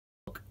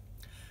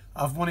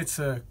I've wanted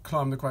to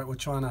climb the Great Wall of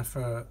China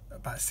for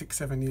about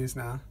 6-7 years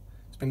now.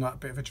 It's been like a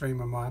bit of a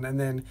dream of mine. And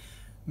then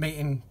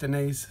meeting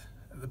Denise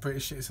at the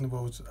British Citizen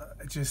Awards,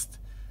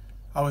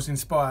 I was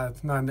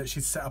inspired knowing that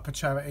she'd set up a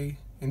charity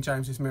in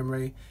James's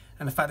memory,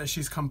 and the fact that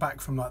she's come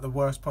back from like the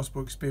worst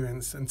possible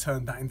experience and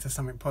turned that into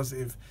something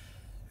positive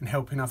and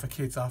helping other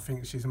kids. I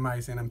think she's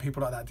amazing, and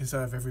people like that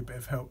deserve every bit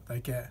of help they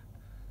get.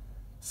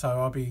 So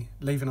I'll be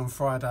leaving on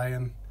Friday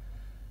and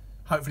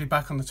hopefully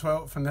back on the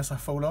 12th unless I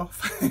fall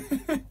off.